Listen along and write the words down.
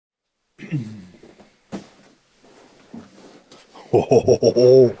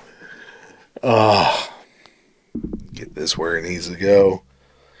Oh, get this where it needs to go.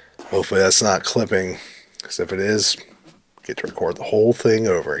 Hopefully that's not clipping, because if it is, get to record the whole thing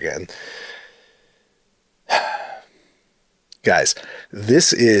over again. Guys,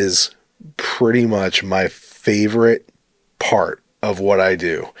 this is pretty much my favorite part of what I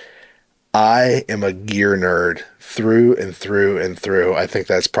do. I am a gear nerd through and through and through. I think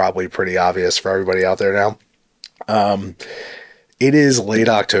that's probably pretty obvious for everybody out there now. It is late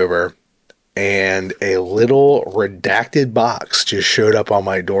October, and a little redacted box just showed up on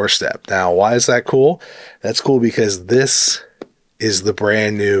my doorstep. Now, why is that cool? That's cool because this is the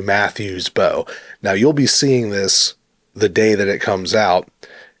brand new Matthews bow. Now, you'll be seeing this the day that it comes out,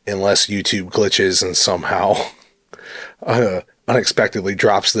 unless YouTube glitches and somehow unexpectedly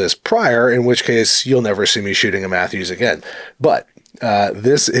drops this prior, in which case you'll never see me shooting a Matthews again. But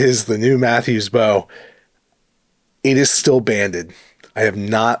this is the new Matthews bow. It is still banded. I have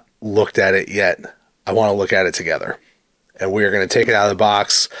not looked at it yet. I want to look at it together. And we are going to take it out of the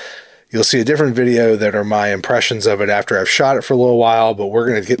box. You'll see a different video that are my impressions of it after I've shot it for a little while, but we're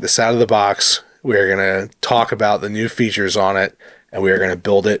going to get this out of the box. We are going to talk about the new features on it, and we are going to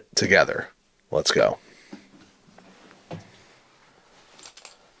build it together. Let's go.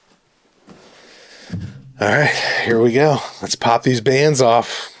 All right, here we go. Let's pop these bands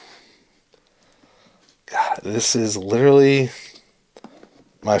off. God, this is literally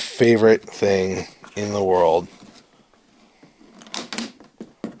my favorite thing in the world.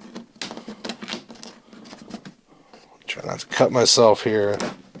 Try not to cut myself here.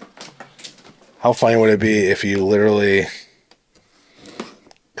 How funny would it be if you literally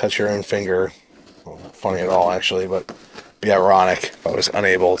cut your own finger? Well, not funny at all, actually, but it'd be ironic if I was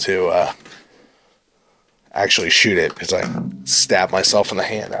unable to actually shoot it because I stabbed myself in the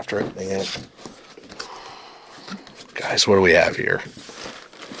hand after hitting it. Guys, what do we have here?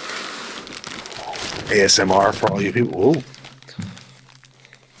 ASMR for all you people. Ooh.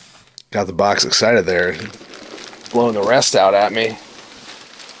 Got the box excited there. Blowing the rest out at me.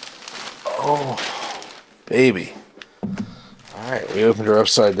 Oh, baby. Alright, we opened her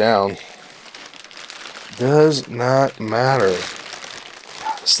upside down. Does not matter.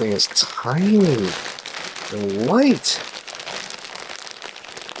 God, this thing is tiny and light.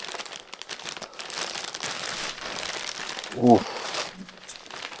 Ooh.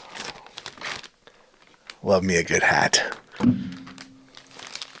 Love me a good hat.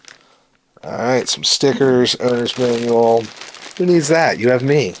 Alright, some stickers, owner's manual. Who needs that? You have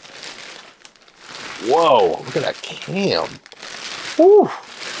me. Whoa, look at that cam. Woo.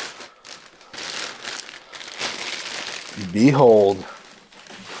 Behold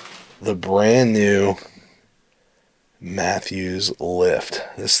the brand new Matthews Lift.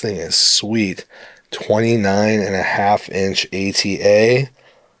 This thing is sweet. 29.5-inch ATA.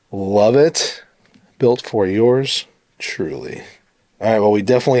 Love it. Built for yours truly. All right, well, we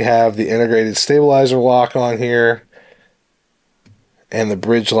definitely have the integrated stabilizer lock on here and the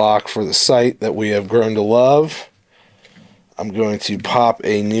bridge lock for the sight that we have grown to love. I'm going to pop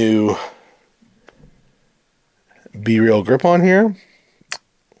a new B-Reel grip on here.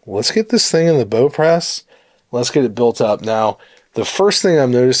 Let's get this thing in the bow press. Let's get it built up. Now, the first thing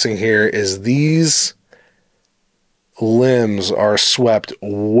I'm noticing here is these limbs are swept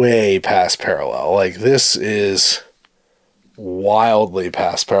way past parallel. Like, this is wildly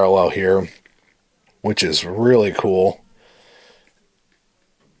past parallel here, which is really cool.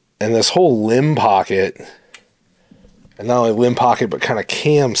 And this whole limb pocket, and not only limb pocket, but kind of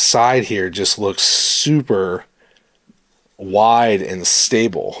cam side here just looks super wide and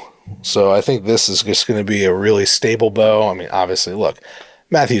stable. So I think this is just going to be a really stable bow. I mean, obviously, look,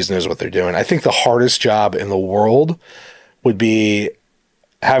 Matthews knows what they're doing. I think the hardest job in the world would be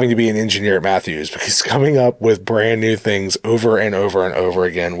having to be an engineer at Matthews, because coming up with brand new things over and over and over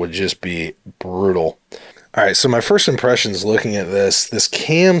again would just be brutal. All right, so my first impressions looking at this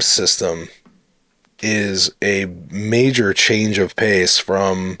cam system is a major change of pace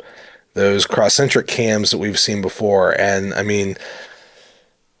from those cross-centric cams that we've seen before. And I mean,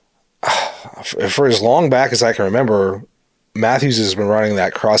 for as long back as I can remember, Matthews has been running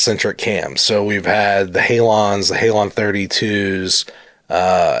that cross-centric cam. So we've had the Halons, the Halon 32s,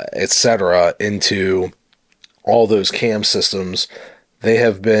 etc. into all those cam systems. They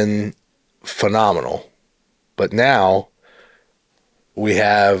have been phenomenal. But now we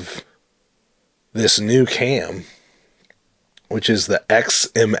have this new cam, which is the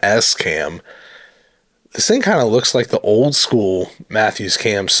XMS cam. This thing kind of looks like the old school Matthews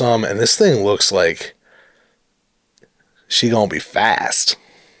cam some, and this thing looks like she gonna be fast.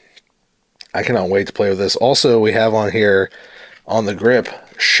 I cannot wait to play with this. Also, we have on here on the grip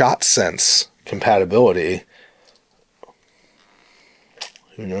shot sense compatibility.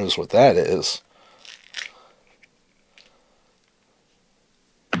 Who knows what that is?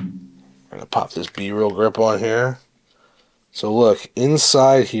 We're going to pop this B-Real grip on here. So look,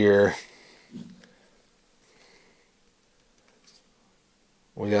 inside here,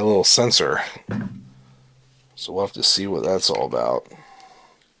 we got a little sensor. So we'll have to see what that's all about.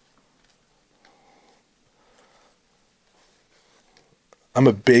 I'm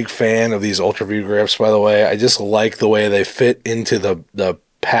a big fan of these UltraView grips, by the way. I just like the way they fit into the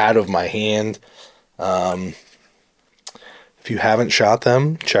pad of my hand. If you haven't shot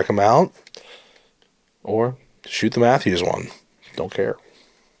them, check them out. Or shoot the Matthews one. Don't care.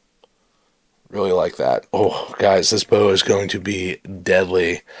 Really like that. Oh, guys, this bow is going to be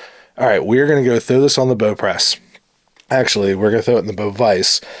deadly. All right, we're going to go throw this on the bow press. Actually, we're going to throw it in the bow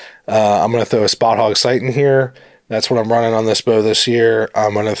vise. I'm going to throw a Spot Hog sight in here. That's what I'm running on this bow this year.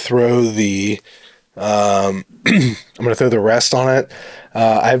 I'm going to throw the I'm going to throw the rest on it.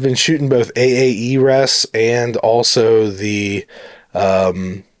 I've been shooting both AAE rests and also the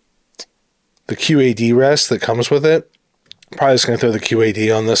QAD rest that comes with it. Probably just going to throw the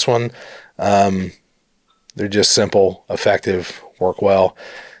QAD on this one. They're just simple, effective, work well.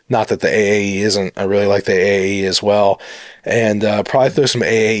 Not that the AAE isn't. I really like the AAE as well. And probably throw some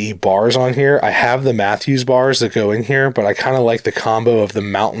AAE bars on here. I have the Matthews bars that go in here, but I kind of like the combo of the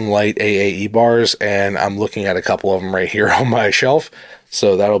Mountain Light AAE bars, and I'm looking at a couple of them right here on my shelf,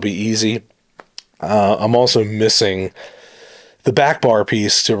 so that'll be easy. I'm also missing the back bar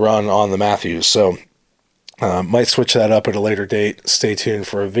piece to run on the Matthews, so might switch that up at a later date. Stay tuned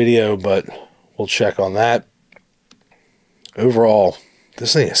for a video, but we'll check on that. Overall,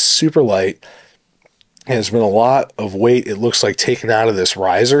 this thing is super light. There's been a lot of weight, it looks like, taken out of this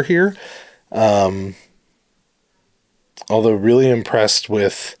riser here. Although really impressed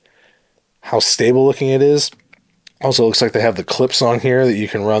with how stable looking it is. Also looks like they have the clips on here that you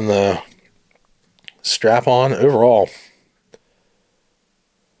can run the strap on. Overall,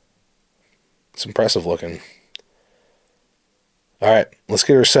 it's impressive looking. All right, let's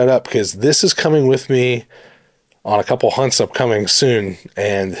get her set up, because this is coming with me on a couple hunts upcoming soon,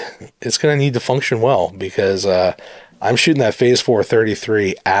 and it's going to need to function well, because I'm shooting that Phase 4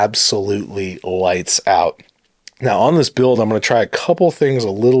 33 absolutely lights out. Now on this build, I'm going to try a couple things a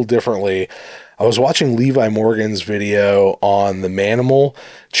little differently. I was watching Levi Morgan's video on the Manimal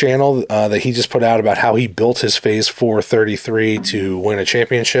channel that he just put out about how he built his Phase 4 33 to win a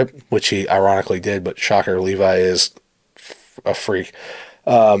championship, which he ironically did, but shocker, Levi is a freak.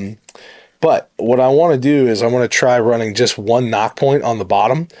 But what I want to do is I want to try running just one knock point on the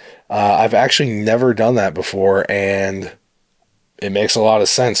bottom. I've actually never done that before, and it makes a lot of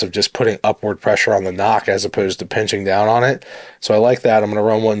sense of just putting upward pressure on the knock as opposed to pinching down on it. So I like that. I'm going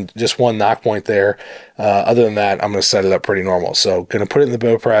to run just one knock point there. Other than that, I'm going to set it up pretty normal. So going to put it in the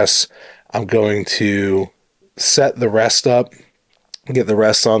bow press. I'm going to set the rest up, get the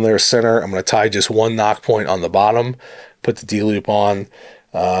rest on there center. I'm going to tie just one knock point on the bottom, put the D-loop on.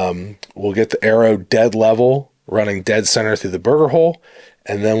 We'll get the arrow dead level, running dead center through the burger hole,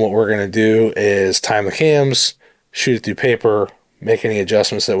 and then what we're going to do is time the cams, shoot it through paper, make any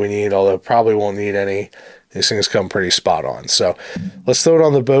adjustments that we need, although probably won't need any. These things come pretty spot on. So let's throw it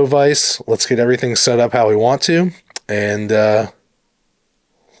on the bow vise. Let's get everything set up how we want to, and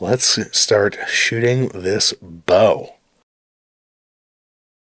let's start shooting this bow.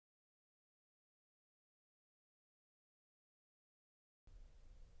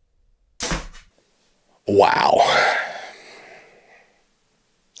 Wow.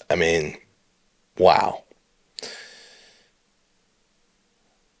 I mean, wow.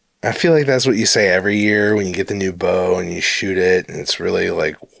 I feel like that's what you say every year when you get the new bow and you shoot it, and it's really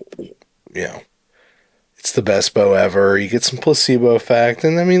like, you know, it's the best bow ever. You get some placebo effect,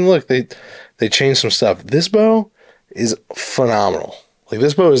 and I mean, look, they changed some stuff. This bow is phenomenal. Like,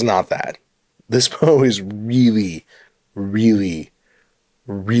 this bow is not that. This bow is really, really,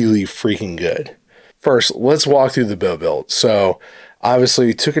 really freaking good. First, let's walk through the bow build. So,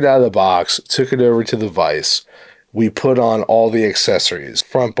 obviously, took it out of the box, took it over to the vise. We put on all the accessories.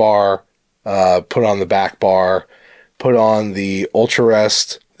 Front bar, put on the back bar, put on the Ultra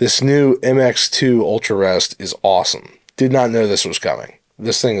Rest. This new MX2 Ultra Rest is awesome. Did not know this was coming.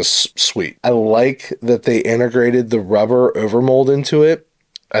 This thing is sweet. I like that they integrated the rubber overmold into it.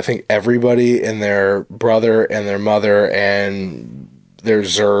 I think everybody and their brother and their mother and their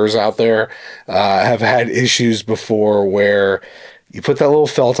Zers out there have had issues before where you put that little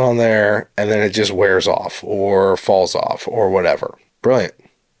felt on there and then it just wears off or falls off or whatever. Brilliant.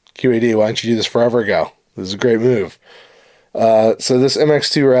 QAD, why don't you do this forever ago? This is a great move. So this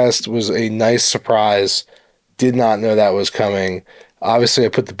MX2 rest was a nice surprise. Did not know that was coming. Obviously, I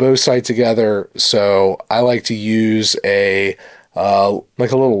put the bow sight together, so I like to use a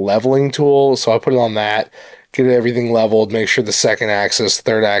like a little leveling tool. So I put it on that, get everything leveled, make sure the second axis,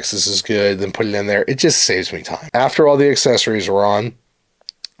 third axis is good, then put it in there. It just saves me time. After all the accessories were on,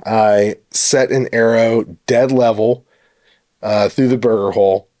 I set an arrow dead level through the burger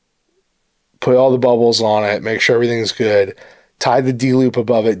hole, put all the bubbles on it, make sure everything's good, tied the D-loop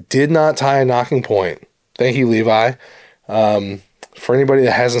above it, did not tie a knocking point. Thank you, Levi. For anybody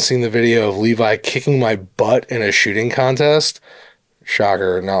that hasn't seen the video of Levi kicking my butt in a shooting contest,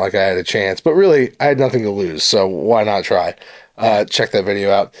 shocker, not like I had a chance, but really, I had nothing to lose, so why not try? Check that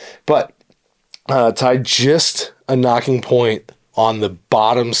video out. But tied just a knocking point on the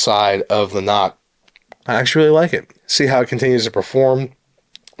bottom side of the knock. I actually really like it. See how it continues to perform.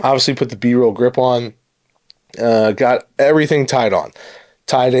 Obviously put the B-roll grip on, got everything tied on,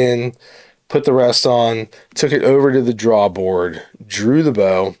 tied in, put the rest on, took it over to the draw board, drew the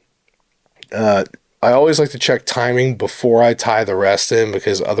bow. I always like to check timing before I tie the rest in,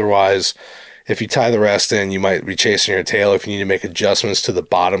 because otherwise, if you tie the rest in, you might be chasing your tail if you need to make adjustments to the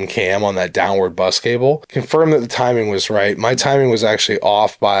bottom cam on that downward bus cable. Confirm that the timing was right. My timing was actually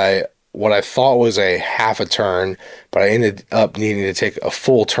off by what I thought was a half a turn, but I ended up needing to take a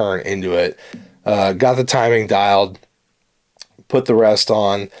full turn into it. Got the timing dialed, put the rest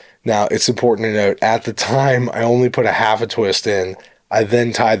on. Now, it's important to note, at the time, I only put a half a twist in. I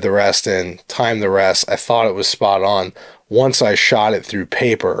then tied the rest in, timed the rest. I thought it was spot on. Once I shot it through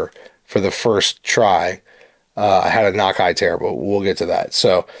paper for the first try, I had a knock eye tear, but we'll get to that.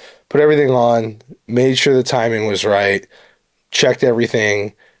 So, put everything on, made sure the timing was right, checked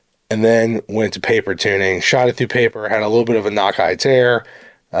everything, and then went to paper tuning, shot it through paper, had a little bit of a knock eye tear,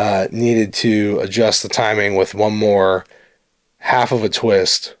 needed to adjust the timing with one more half of a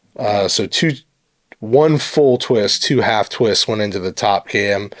twist. So one full twist, 2 half twists went into the top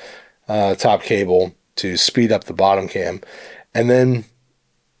cable to speed up the bottom cam. And then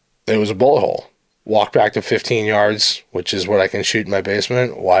it was a bullet hole. Walked back to 15 yards, which is what I can shoot in my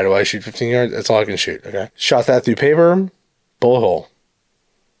basement. Why do I shoot 15 yards? That's all I can shoot, okay? Shot that through paper, bullet hole.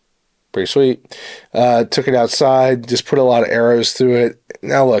 Pretty sweet. Took it outside, just put a lot of arrows through it.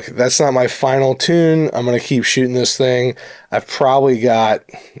 Now look, that's not my final tune. I'm going to keep shooting this thing. I've probably got,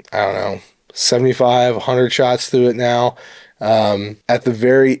 I don't know, 75, 100 shots through it now. At the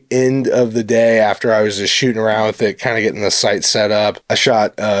very end of the day, after I was just shooting around with it, kind of getting the sight set up, I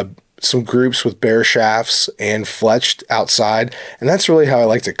shot some groups with bare shafts and fletched outside. And that's really how I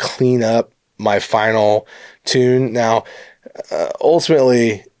like to clean up my final tune. Now,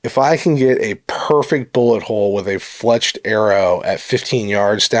 ultimately, if I can get a perfect bullet hole with a fletched arrow at 15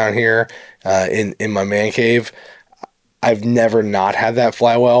 yards down here in my man cave, I've never not had that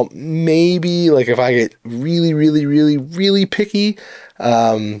fly well. Maybe like if I get really, really, really, really picky,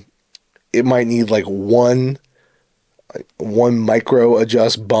 it might need like one micro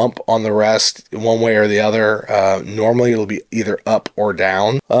adjust bump on the rest one way or the other. Normally it'll be either up or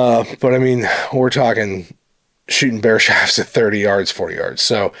down. But I mean, we're talking shooting bear shafts at 30 yards, 40 yards.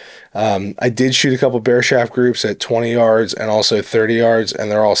 So I did shoot a couple bear shaft groups at 20 yards and also 30 yards,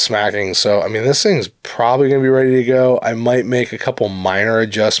 and they're all smacking. So, I mean, this thing's probably going to be ready to go. I might make a couple minor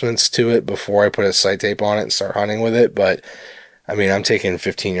adjustments to it before I put a sight tape on it and start hunting with it. But, I mean, I'm taking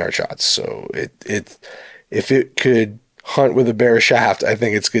 15-yard shots. So, if it could hunt with a bear shaft, I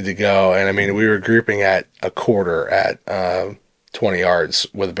think it's good to go. And, I mean, we were grouping at a quarter at 20 yards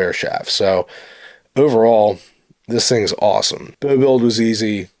with a bear shaft. So, overall, this thing's awesome. Bow build was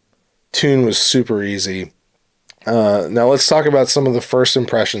easy. Tune was super easy. Now let's talk about some of the first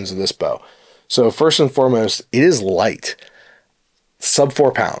impressions of this bow. So first and foremost, it is light. Sub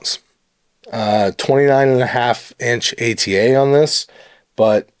 4 pounds. 29.5-inch ATA on this.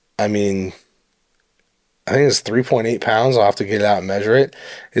 But, I mean, I think it's 3.8 pounds. I'll have to get it out and measure it.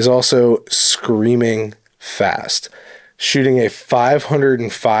 Is also screaming fast. Shooting a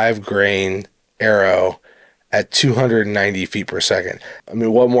 505 grain arrow at 290 feet per second. I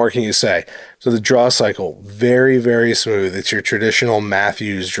mean, what more can you say? So the draw cycle, very, very smooth. It's your traditional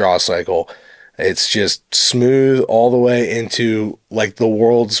Matthews draw cycle. It's just smooth all the way into like the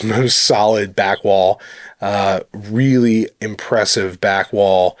world's most solid back wall. Really impressive back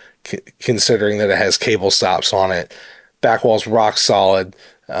wall, considering that it has cable stops on it. Back wall's rock solid,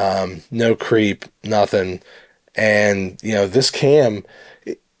 no creep, nothing. And, you know, this cam,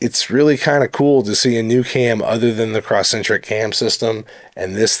 it's really kind of cool to see a new cam other than the cross-centric cam system,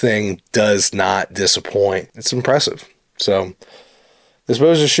 and this thing does not disappoint. It's impressive. So this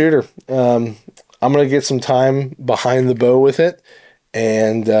bow's a shooter. I'm going to get some time behind the bow with it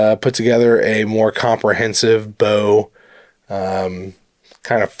and put together a more comprehensive bow kind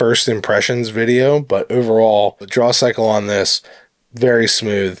of first impressions video. But overall, the draw cycle on this, very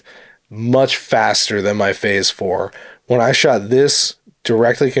smooth, much faster than my Phase 4. When I shot this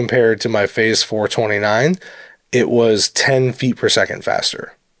directly compared to my Phase 429, it was 10 feet per second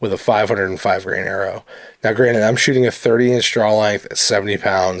faster with a 505 grain arrow. Now, granted, I'm shooting a 30-inch draw length at 70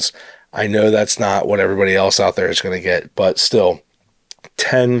 pounds. I know that's not what everybody else out there is going to get, but still,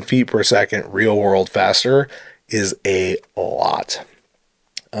 10 feet per second real world faster is a lot.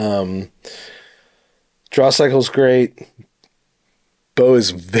 Draw cycle's great. Bow is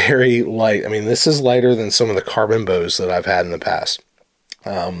very light. I mean, this is lighter than some of the carbon bows that I've had in the past.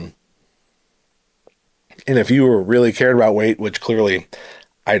 And if you were really cared about weight, which clearly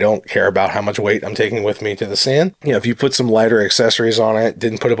I don't care about how much weight I'm taking with me to the sand. You know, if you put some lighter accessories on it,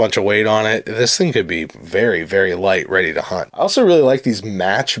 didn't put a bunch of weight on it, this thing could be very, very light, ready to hunt. I also really like these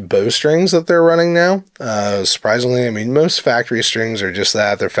match bowstrings that they're running now. Surprisingly, I mean, most factory strings are just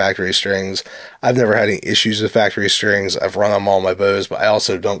that. They're factory strings. I've never had any issues with factory strings. I've run them all my bows, but I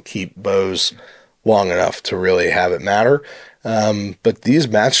also don't keep bows long enough to really have it matter. But these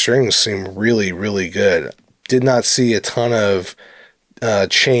match strings seem really, really good. Did not see a ton of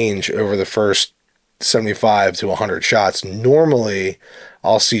change over the first 75 to 100 shots. Normally,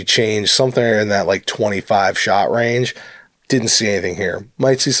 I'll see change something in that like 25 shot range. Didn't see anything here.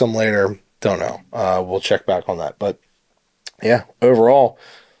 Might see some later. Don't know. We'll check back on that. But yeah, overall,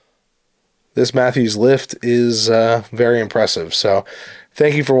 this Matthews Lift is very impressive. So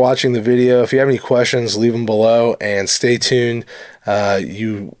thank you for watching the video. If you have any questions, leave them below and stay tuned.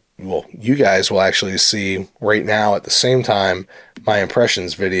 You guys will actually see right now at the same time my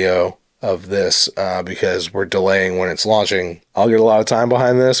impressions video of this because we're delaying when it's launching. I'll get a lot of time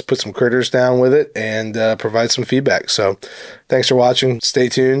behind this, put some critters down with it, and provide some feedback. So thanks for watching. Stay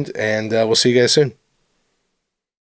tuned, and we'll see you guys soon.